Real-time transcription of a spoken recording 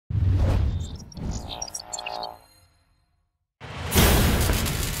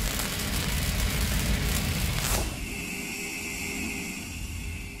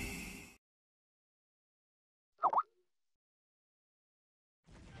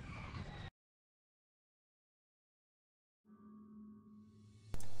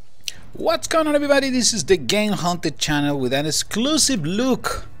What's going on, everybody? This is the TheGameHuntah channel with an exclusive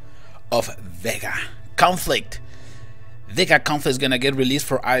look of Vega Conflict. Vega Conflict is gonna get released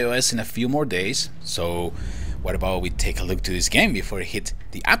for iOS in a few more days, so what about we take a look to this game before it hits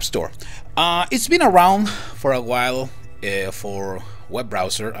the App Store? It's been around for a while for web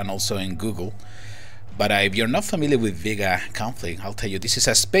browser and also in Google, but if you're not familiar with Vega Conflict, I'll tell you, this is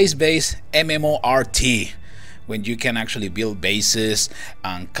a space-based MMORT when you can actually build bases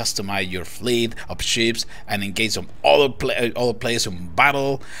and customize your fleet of ships and engage some other players in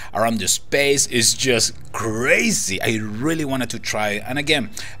battle around the space. Is just crazy. I really wanted to try it. And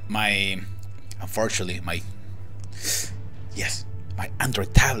again, unfortunately my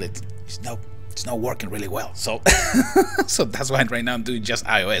Android tablet is not working really well, so so that's why right now I'm doing just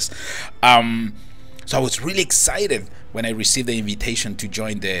iOS. So I was really excited when I received the invitation to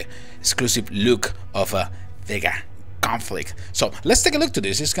join the exclusive look of Vega Conflict. So let's take a look to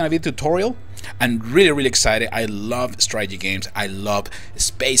this. It's gonna be a tutorial and really excited. I love strategy games, I love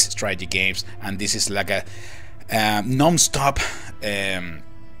space strategy games, and this is like a non-stop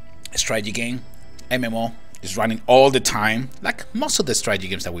strategy game. MMO is running all the time, like most of the strategy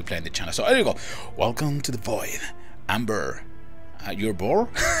games that we play on the channel. So there you go. Welcome to the void, Amber. You're bored?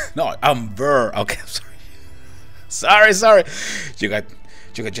 No, Amber. Okay, sorry. You got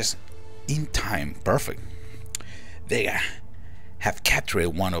just in time. Perfect. Vega have captured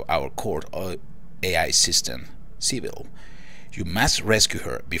one of our core AI system, Civil. You must rescue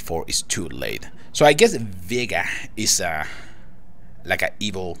her before it's too late. So I guess Vega is like an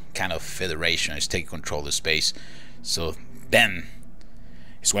evil kind of federation. It's taking control of the space. So then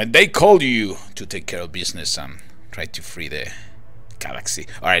it's when they call you to take care of business and try to free the galaxy.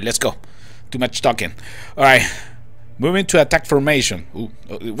 All right, let's go. Too much talking. All right. Moving to attack formation. Ooh,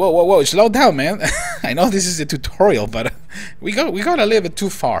 whoa, slow down, man. I know this is a tutorial, but we got a little bit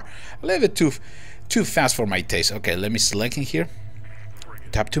too far. A little bit too fast for my taste. Okay, let me select in here.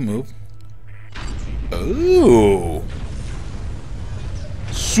 Tap to move. Oh,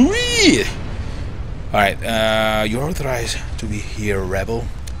 sweet. Alright, you're authorized to be here, Rebel.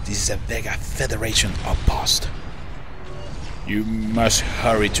 This is a Vega Federation outpost. You must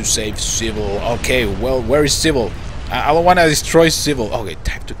hurry to save Civil. Okay, well, where is Civil? I don't want to destroy Civil. Okay,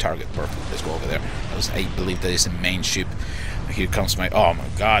 type to target. Perfect. Let's go over there. I believe that is the main ship. Here comes my... Oh my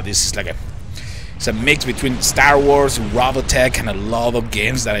god, this is like it's a mix between Star Wars, Robotech, and a lot of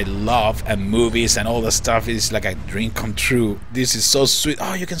games that I love, and movies and all the stuff. It's like a dream come true. This is so sweet.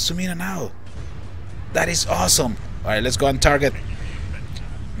 Oh, you can zoom in and out. That is awesome. Alright, let's go and target.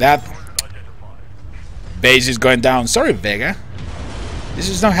 That base is going down. Sorry, Vega. This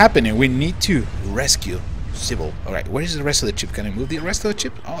is not happening. We need to rescue Civil. Alright, where is the rest of the chip? Can I move the rest of the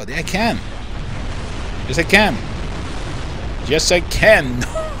chip? Oh, there I can. Yes, I can. Yes, I can.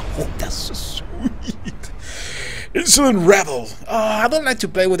 Oh, that's so sweet. Insolent Rebel. Oh, I don't like to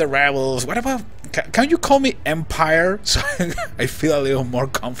play with the rebels. What about... Can you call me Empire so I feel a little more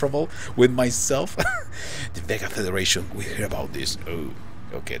comfortable with myself? The Vega Federation. We hear about this. Oh,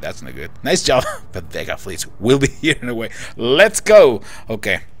 okay, that's not good. Nice job. But Vega fleets will be here in a way. Let's go.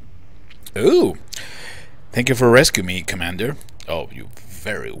 Okay. Ooh. Thank you for rescuing me, Commander. Oh, you're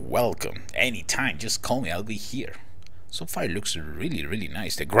very welcome. Anytime, just call me. I'll be here. So far, it looks really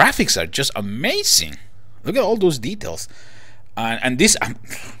nice. The graphics are just amazing. Look at all those details. And this, I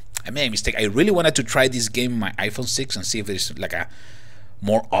made a mistake. I really wanted to try this game on my iPhone 6 and see if there's like a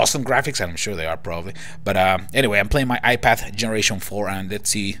more awesome graphics. And I'm sure they are probably. But anyway, I'm playing my iPad Generation 4, and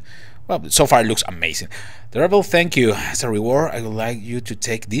let's see. Well, so far it looks amazing. The Rebel, thank you. As a reward, I would like you to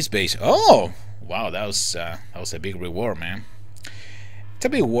take this base. Oh, wow, that was a big reward, man. It's a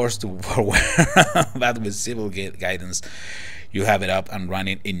bit worse to wear that with Civil guidance. You have it up and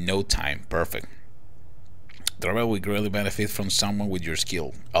running in no time. Perfect. The Rebel will greatly benefit from someone with your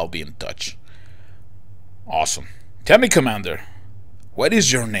skill. I'll be in touch. Awesome. Tell me, Commander, what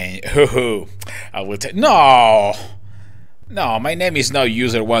is your name? I will tell. No, my name is not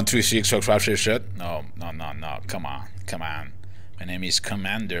user136. No. Come on. My name is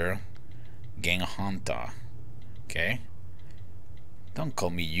Commander TheGameHuntah. Okay. Don't call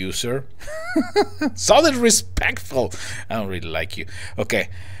me user. So disrespectful. I don't really like you. Okay.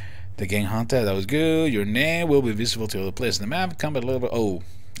 TheGameHuntah, that was good. Your name will be visible to other players in the map. Combat level. Oh,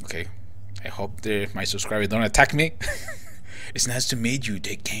 okay. I hope my subscribers don't attack me. It's nice to meet you,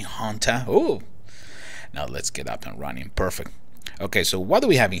 TheGameHuntah. Oh. Now let's get up and running. Perfect. Okay, so what do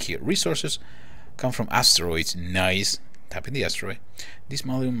we have in here? Resources come from asteroids. Nice. Tap in the asteroid. This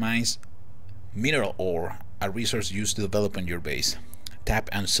module mines mineral ore, a resource used to develop on your base. Tap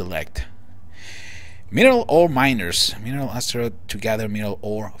and select. Mineral ore miners. Mineral asteroid to gather mineral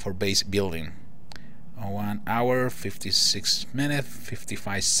ore for base building. 1 hour, 56 minutes,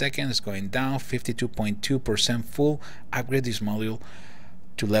 55 seconds, going down, 52.2% full. Upgrade this module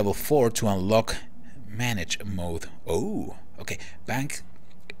to level 4 to unlock manage mode. Oh, okay. Bank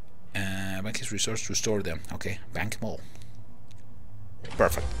his resource to store them. Okay, bank them all.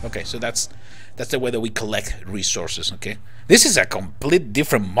 Perfect. Okay, so that's the way that we collect resources. Okay, this is a complete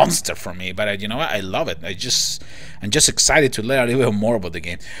different monster for me, but you know what? I love it. I'm just excited to learn a little bit more about the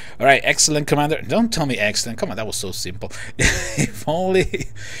game. All right, excellent, Commander. Don't tell me excellent. Come on, that was so simple. If only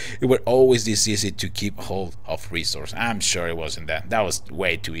it were always this easy to keep hold of resource. I'm sure it wasn't that. That was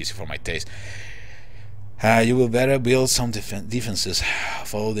way too easy for my taste. You will better build some defenses.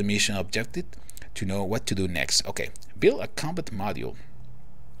 Follow the mission objective to know what to do next. Okay, build a combat module.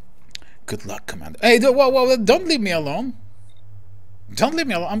 Good luck, Commander. Hey, whoa, don't leave me alone. Don't leave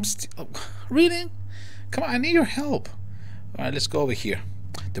me alone. I'm still reading. Come on, I need your help. All right, let's go over here.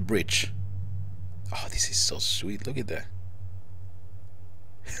 The bridge. Oh, this is so sweet. Look at that.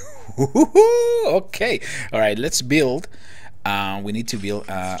 Okay. All right, let's build. We need to build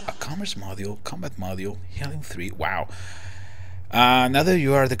a commerce module, combat module, helium 3. Wow. Now that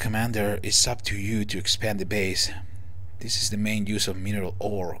you are the commander, it's up to you to expand the base. This is the main use of mineral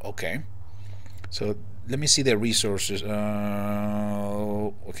ore. Okay. So let me see the resources. Okay,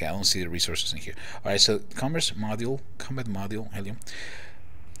 I don't see the resources in here. All right. So commerce module, combat module, helium.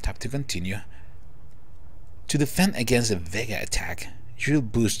 Tap to continue. To defend against the Vega attack, you'll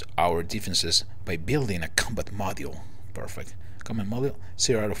boost our defenses by building a combat module. Perfect. Combat module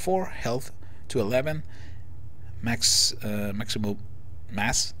 0 out of 4, health to 11, maximum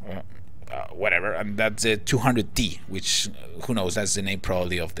mass, whatever, and that's a 200D, which who knows? That's the name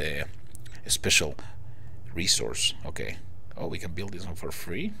probably of the special resource. Okay. Oh, we can build this one for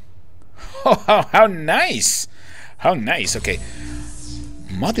free. Oh, how nice! How nice. Okay.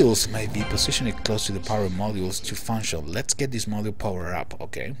 Modules might be positioned close to the power modules to function. Let's get this module power up.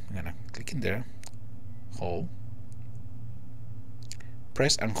 Okay. I'm gonna click in there. Hold.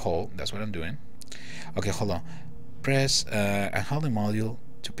 Press and hold. That's what I'm doing. Okay, hold on. Press and hold the module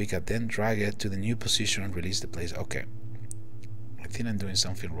to pick up, then drag it to the new position and release the place. Okay. I think I'm doing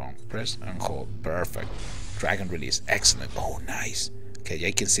something wrong. Press and hold. Perfect. Drag and release. Excellent. Oh, nice. Okay,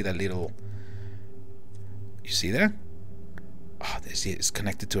 I can see that little. You see that? Oh, it's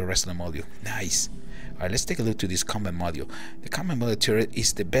connected to the rest of the module. Nice. All right, let's take a look to this combat module. The combat module turret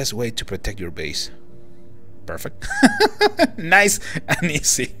is the best way to protect your base. Perfect. Nice and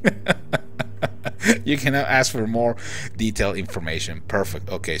easy. You cannot ask for more detailed information. Perfect.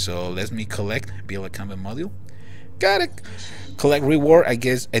 Okay, so let me collect, build a combat module. Got it. Collect reward. I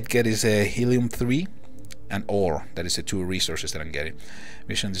guess I get is a helium 3 and ore. That is the 2 resources that I'm getting.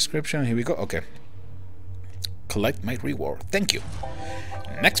 Mission description. Here we go. Okay. Collect my reward. Thank you.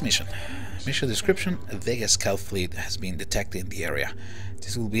 Next mission. Mission description. A Vega scout fleet has been detected in the area.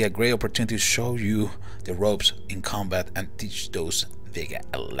 This will be a great opportunity to show you the ropes in combat and teach those Vega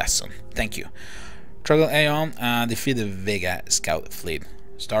a lesson. Thank you. Toggle A on and defeat the Vega scout fleet.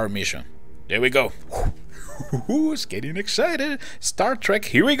 Start mission. There we go. It's getting excited. Star Trek,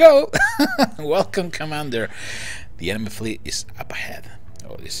 here we go. Welcome, Commander. The enemy fleet is up ahead.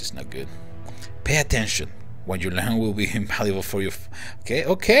 Oh, this is not good. Pay attention. What you learn will be invaluable for you.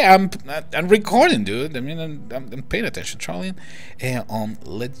 Okay, I'm recording, dude. I mean, I'm paying attention. Trolling,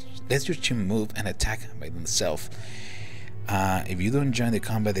 let your team move and attack by themselves. If you don't join the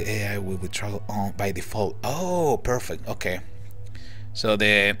combat, the AI will be toggled on by default. Oh, perfect. Okay, so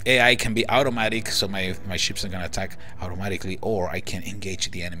the AI can be automatic, so my ships are gonna attack automatically, or I can engage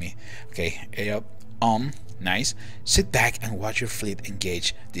the enemy. Okay, AI on. Nice. Sit back and watch your fleet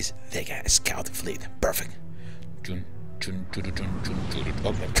engage this Vega scout fleet. Perfect. Okay.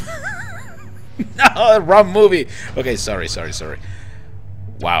 No, wrong movie. Okay, sorry.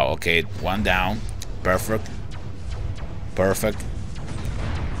 Wow. Okay, one down. Perfect.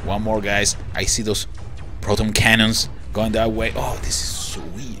 One more, guys. I see those proton cannons going that way. Oh, this is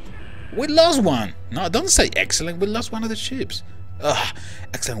sweet. We lost one. No, don't say excellent. We lost one of the ships. Ugh.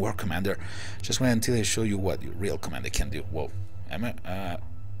 Excellent work, Commander. Just wait until I show you what your real commander can do. Whoa.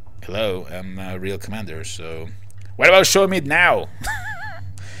 Hello, I'm a real commander, so what about showing me now?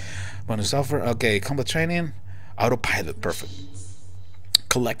 Bonus offer. Okay, combat training. Autopilot. Perfect.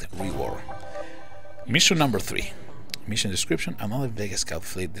 Collect reward. Mission number 3. Mission description. Another Vega scout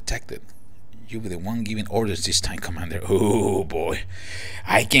fleet detected. You'll be the one giving orders this time, Commander. Oh boy,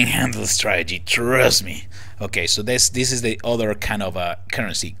 I can handle strategy, trust me. Okay, so this is the other kind of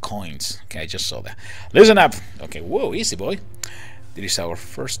currency, coins. Okay, I just saw that. Listen up. Okay, whoa, easy boy. This is our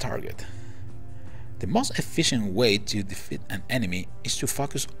first target. The most efficient way to defeat an enemy is to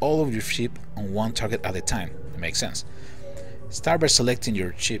focus all of your ship on one target at a time. It makes sense. Start by selecting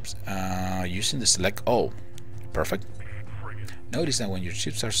your ships using the select all. Perfect. Notice that when your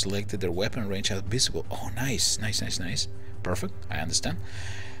ships are selected, their weapon range is visible. Oh, nice. Perfect. I understand.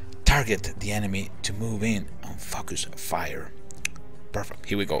 Target the enemy to move in and focus fire. Perfect.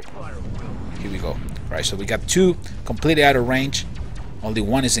 Here we go. Right, so we got two completely out of range. Only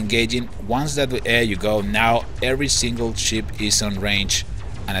one is engaging. Once that there you go. Now every single ship is on range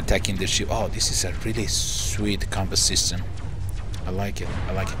and attacking the ship. Oh, this is a really sweet combat system. I like it.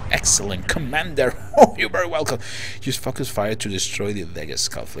 Excellent, Commander. Oh, you're very welcome. Use focus fire to destroy the Vega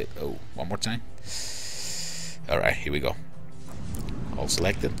scout fleet. Oh, one more time. Alright, here we go. All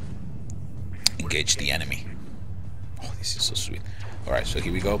selected. Engage the enemy. Oh, this is so sweet. Alright, so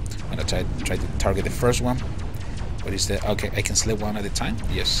here we go. I'm gonna try to target the first one. What is that? Okay, I can select one at a time.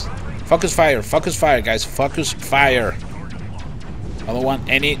 Yes. Focus fire, guys. Focus fire. I don't want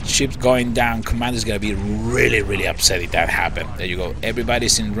any ships going down. Commander's gonna be really upset if that happened. There you go.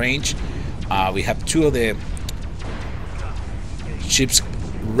 Everybody's in range. We have two of the ships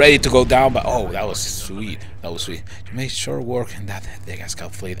ready to go down, but oh, that was sweet. You made short work in that Vega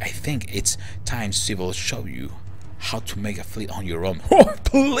scout fleet. I think it's time Civil show you how to make a fleet on your own. Oh,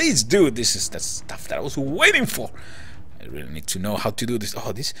 please, dude. This is the stuff that I was waiting for. I really need to know how to do this.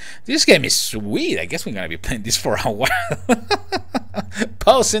 Oh, this game is sweet. I guess we're gonna be playing this for a while.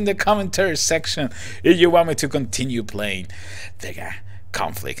 Post in the commentary section if you want me to continue playing Vega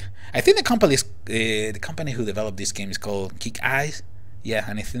Conflict. I think the company who developed this game is called KIXEY'S. Yeah,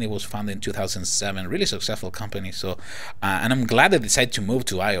 and I think it was founded in 2007. Really successful company. So, and I'm glad they decided to move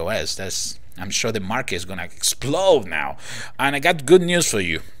to iOS. I'm sure the market is gonna explode now. And I got good news for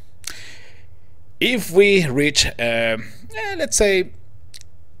you. If we reach, let's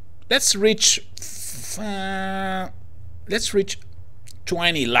reach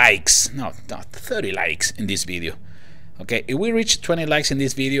 20 likes. No, 30 likes in this video. Okay, if we reach 20 likes in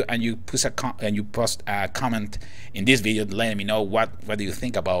this video and you post a comment in this video letting me know what do you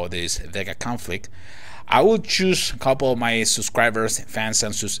think about this Vega conflict, I will choose a couple of my subscribers, fans,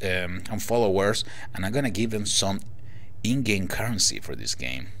 and followers, and I'm gonna give them some in-game currency for this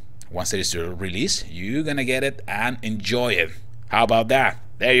game. Once it is released, you're gonna get it and enjoy it. How about that?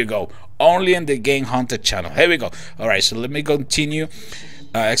 There you go. Only in the TheGameHuntah channel. Here we go. All right, so let me continue.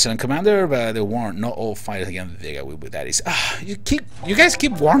 Excellent, Commander, but the warn not all fighters against Vega will be that is. You guys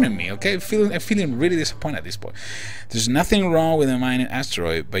keep warning me, okay? I'm feeling really disappointed at this point. There's nothing wrong with a mining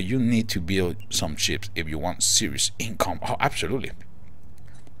asteroid, but you need to build some ships if you want serious income. Oh, absolutely.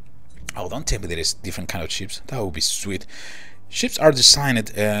 Oh, don't tell me there is different kind of ships. That would be sweet. Ships are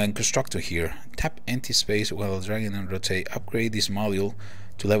designed and constructed here. Tap empty space while dragging and rotate. Upgrade this module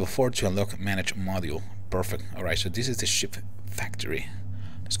to level 4 to unlock manage module. Perfect. Alright, so this is the ship factory.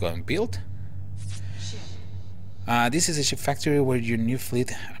 Let's go and build. This is a ship factory where your new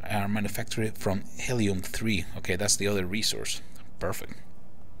fleet are manufactured from helium-3. Okay, that's the other resource. Perfect.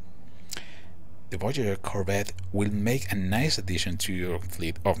 The Voyager corvette will make a nice addition to your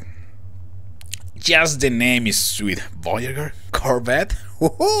fleet. Oh, just the name is sweet. Voyager corvette.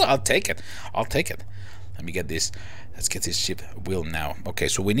 I'll take it. Let me get this. Let's get this ship built now. Okay,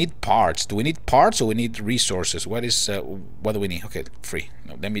 so we need parts. Do we need parts or we need resources? What do we need? Okay, free.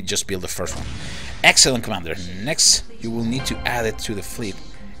 No, let me just build the first one. Excellent, Commander. Next, you will need to add it to the fleet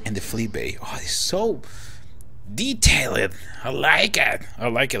in the fleet bay. Oh, it's so detailed. I like it.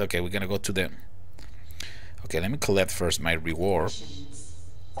 Okay, we're gonna go to the. Okay, let me collect first my reward.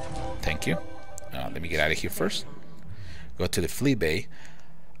 Thank you. Let me get out of here first. Go to the fleet bay.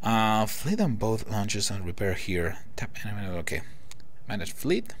 Fleet on both launches and repair here. Tap enemy. Okay. Manage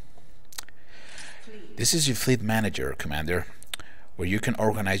fleet. This is your fleet manager, Commander, where you can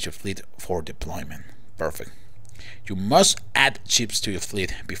organize your fleet for deployment. Perfect. You must add ships to your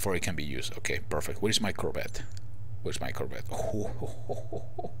fleet before it can be used. Okay, perfect. Where's my corvette?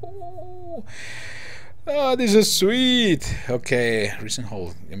 Oh, this is sweet. Okay, recent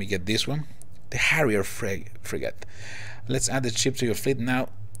hold. Let me get this one. The Harrier frigate. Let's add the ship to your fleet now.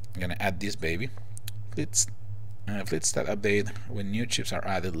 I'm gonna add this baby. Fleet stat update. When new ships are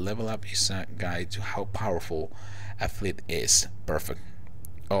added, level up is a guide to how powerful a fleet is. Perfect.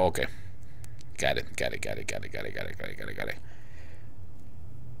 Oh, okay. Got it.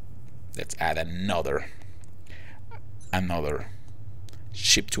 Let's add another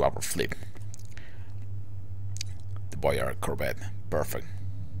ship to our fleet. The Voyager corvette. Perfect.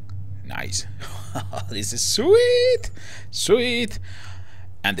 Nice. This is sweet.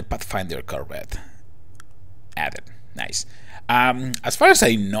 And the Pathfinder corvette added. Nice. As far as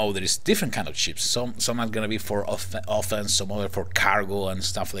I know, there is different kind of ships. Some are gonna be for offense, some other for cargo and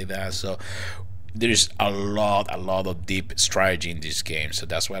stuff like that. So there is a lot of deep strategy in this game. So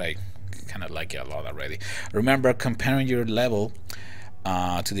that's why I kind of like it a lot already. Remember, comparing your level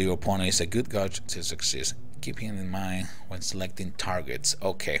to the opponent is a good gauge to success. Keeping in mind when selecting targets.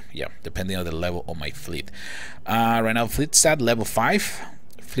 Okay, yeah, depending on the level of my fleet. Right now, fleet stat level 5.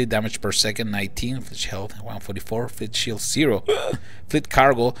 Fleet damage per second 19. Fleet health 144. Fleet shield 0. Fleet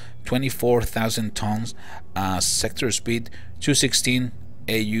cargo 24,000 tons. Sector speed 216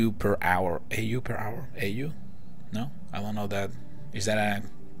 AU per hour. AU per hour? AU? No, I don't know that. Is that a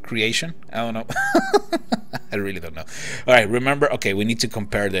creation? I don't know. I really don't know. All right, remember. Okay, we need to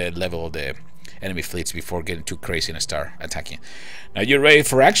compare the level of the enemy fleets before getting too crazy and start attacking. Now you're ready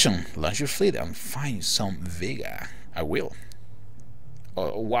for action. Launch your fleet and find some Vega. I will.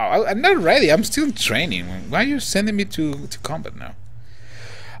 Oh wow, I'm not ready. I'm still training. Why are you sending me to combat now?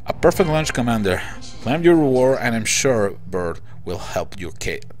 A perfect launch, Commander. Claim your reward, and I'm sure Bird will help you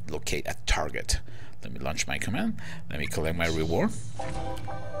locate a target. Let me launch my command. Let me collect my reward.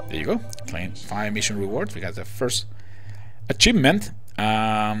 There you go. Claim 5 mission rewards. We got the first achievement.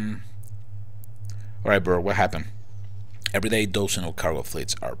 Alright, Bird, what happened? Every day, dozens of cargo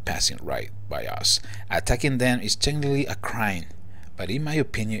fleets are passing right by us. Attacking them is technically a crime, but in my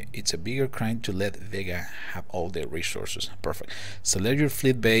opinion, it's a bigger crime to let Vega have all their resources. Perfect. Select your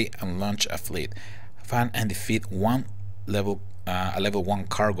fleet bay and launch a fleet. Find and defeat a level 1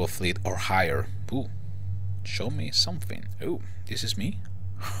 cargo fleet or higher. Ooh, show me something. Ooh, this is me.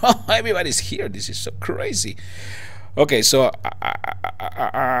 Everybody's here. This is so crazy. Okay, so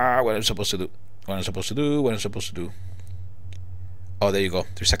what I'm supposed to do? What I'm supposed to do? What I'm supposed to do? Oh, there you go.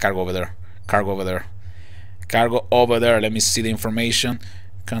 There's a cargo over there. Cargo over there. Cargo over there. Let me see the information.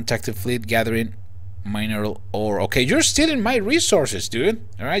 Contacted fleet gathering mineral ore. Okay, you're stealing my resources, dude.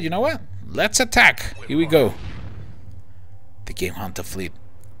 All right, you know what? Let's attack. Here we go. The TheGameHuntah fleet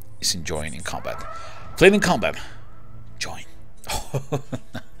is enjoying in combat. Fleet in combat. Join.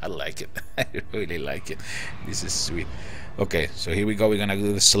 I like it. I really like it. This is sweet. Okay, so here we go. We're gonna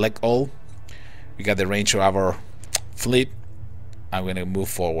do the select all. We got the range of our fleet. I'm gonna move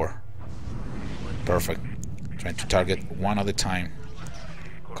forward. Perfect. Trying to target one at a time.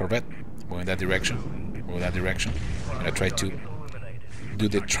 Corvette, move in that direction. Move in that direction. I'm gonna try to do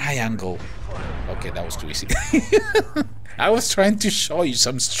the triangle. Okay, that was too easy. I was trying to show you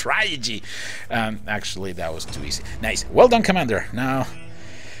some strategy. Actually, that was too easy. Nice. Well done, Commander. Now,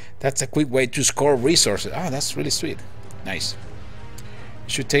 that's a quick way to score resources. Oh, that's really sweet. Nice.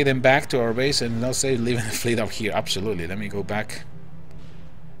 Should take them back to our base and not say leaving the fleet up here. Absolutely. Let me go back.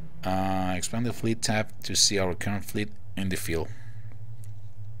 Expand the fleet tab to see our current fleet in the field.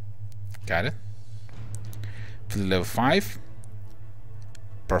 Got it. Fleet level 5.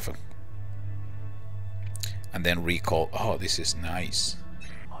 Perfect. And then recall. Oh, this is nice.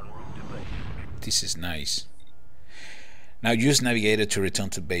 This is nice. Now use navigator to return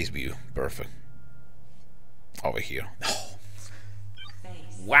to base view. Perfect. Over here. Oh.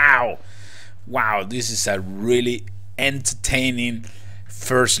 Wow. Wow, this is a really entertaining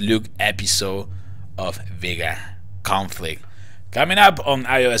first look episode of Vega Conflict. Coming up on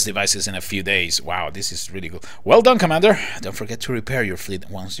iOS devices in a few days. Wow, this is really good. Well done, Commander. Don't forget to repair your fleet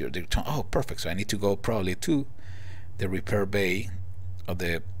once you're there. Oh, perfect. So I need to go probably to the repair bay of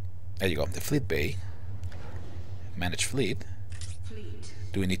the... There you go, the fleet bay. Manage fleet.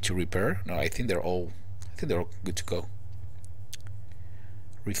 Do we need to repair? No, I think they're all good to go.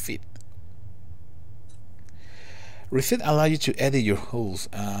 Refit. Refit allows you to edit your hulls.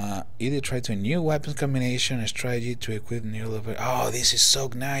 Either try to new weapons combination or strategy to equip new level. Oh, this is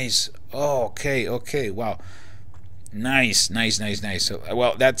so nice. Oh, okay, wow. Nice. So,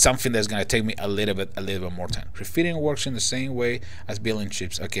 well, that's something that's gonna take me a little bit more time. Refitting works in the same way as building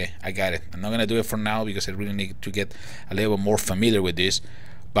ships. Okay, I got it. I'm not gonna do it for now because I really need to get a little bit more familiar with this.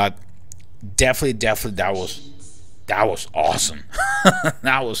 But definitely, that was awesome.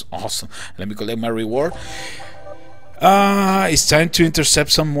 That was awesome. Let me collect my reward. It's time to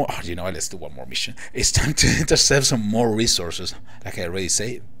intercept some more. Oh, you know what? Let's do one more mission. It's time to intercept some more resources. Like I already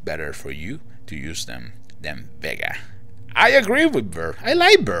say, better for you to use them than Vega. I agree with Burr. I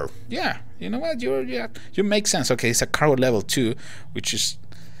like Burr. Yeah, you know what? You make sense. Okay, it's a cargo level 2, which is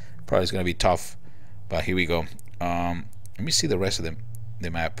probably gonna be tough. But here we go. Let me see the rest of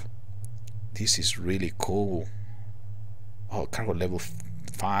the map. This is really cool. Oh, cargo level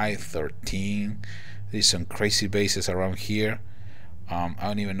 5, 13. There's some crazy bases around here. I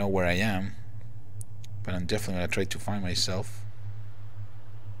don't even know where I am, but I'm definitely gonna try to find myself.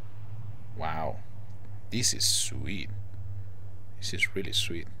 Wow, this is sweet. This is really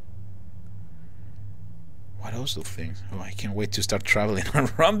sweet. What else do things? Oh, I can't wait to start traveling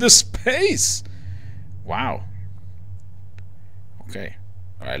around the space. Wow. Okay.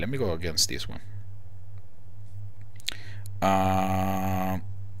 All right, let me go against this one.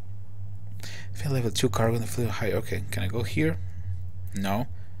 Feel level 2 cargo in the fluid high. Okay, can I go here? No.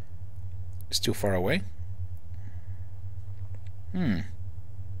 It's too far away. I'm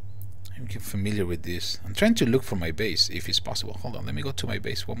getting familiar with this. I'm trying to look for my base if it's possible. Hold on, let me go to my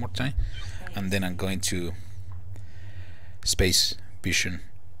base one more time, and then I'm going to space vision.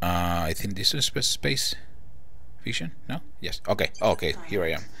 I think this is space vision. No? Yes. Okay. Okay. Here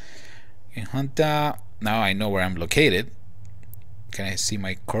I am. KIXEYE'S. Now I know where I'm located. Can I see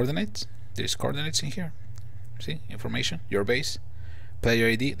my coordinates? There's coordinates in here. See? Information. Your base. Player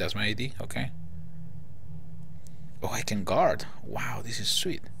ID. That's my ID. Okay. Oh, I can guard. Wow, this is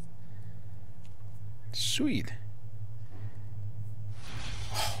sweet. Sweet.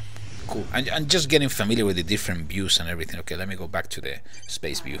 Oh, cool. I'm just getting familiar with the different views and everything. Okay, let me go back to the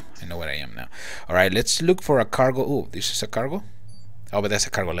space view. I know where I am now. Alright, let's look for a cargo. Oh, this is a cargo? Oh, but that's a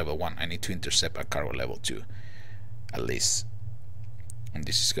cargo level 1. I need to intercept a cargo level 2. At least. And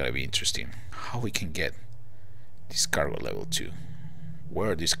this is gonna be interesting. How we can get this cargo level 2.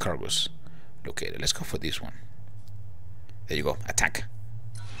 Where are these cargos located? Let's go for this one. There you go. Attack.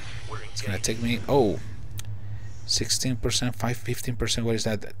 It's gonna take me. Oh, 16%, 15%. What is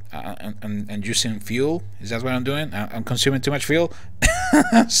that? And using fuel. Is that what I'm doing? I'm consuming too much fuel.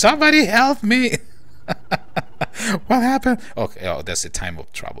 Somebody help me! What happened? Okay. Oh, that's the time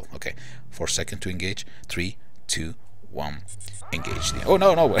of trouble. Okay. 4 seconds to engage. 3, 2, 1. Engage the. Oh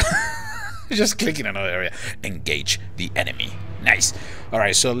no no. Just clicking another area. Engage the enemy. Nice. All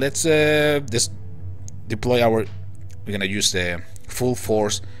right. So let's just deploy our. We're gonna use the full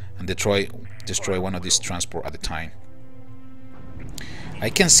force and destroy one of these transport at a time. I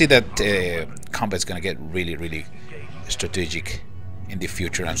can see that combat's gonna get really strategic in the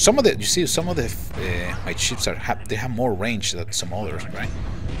future, and some of the my ships they have more range than some others, right?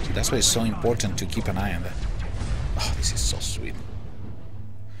 So that's why it's so important to keep an eye on that. Oh, this is so sweet.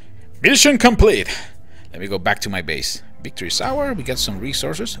 Mission complete. Let me go back to my base. Victory is ours. We got some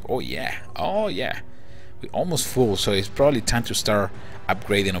resources. Oh yeah. Oh yeah. We're almost full, so it's probably time to start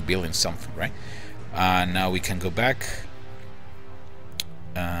upgrading or building something, right? Now we can go back.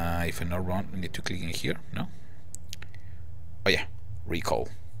 If I'm not wrong, we need to click in here. No? Oh yeah, recall.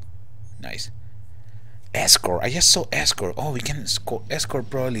 Nice. Escort. I just saw escort. Oh, we can escort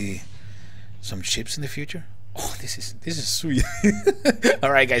probably some ships in the future. Oh, this is sweet.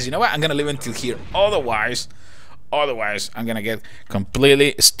 All right, guys. You know what? I'm gonna leave until here. Otherwise, I'm gonna get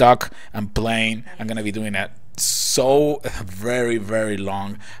completely stuck and playing. I'm gonna be doing that so very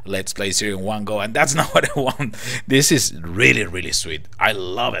long let's play here in one go, and that's not what I want. This is really sweet. I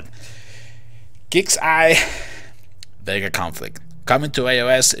love it. KIXEYE'S Vega conflict coming to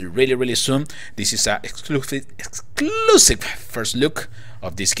iOS really soon. This is a exclusive first look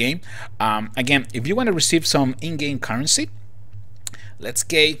of this game. Again, if you want to receive some in-game currency, let's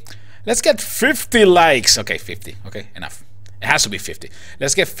get 50 likes. Okay, 50. Okay, enough. It has to be 50.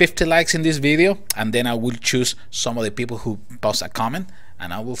 Let's get 50 likes in this video, and then I will choose some of the people who post a comment,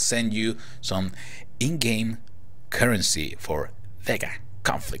 and I will send you some in-game currency for Vega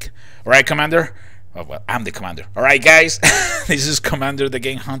conflict. All right, Commander. Oh, well, I'm the commander. All right, guys. This is Commander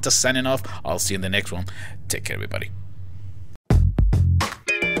TheGameHuntah signing off. I'll see you in the next one. Take care, everybody.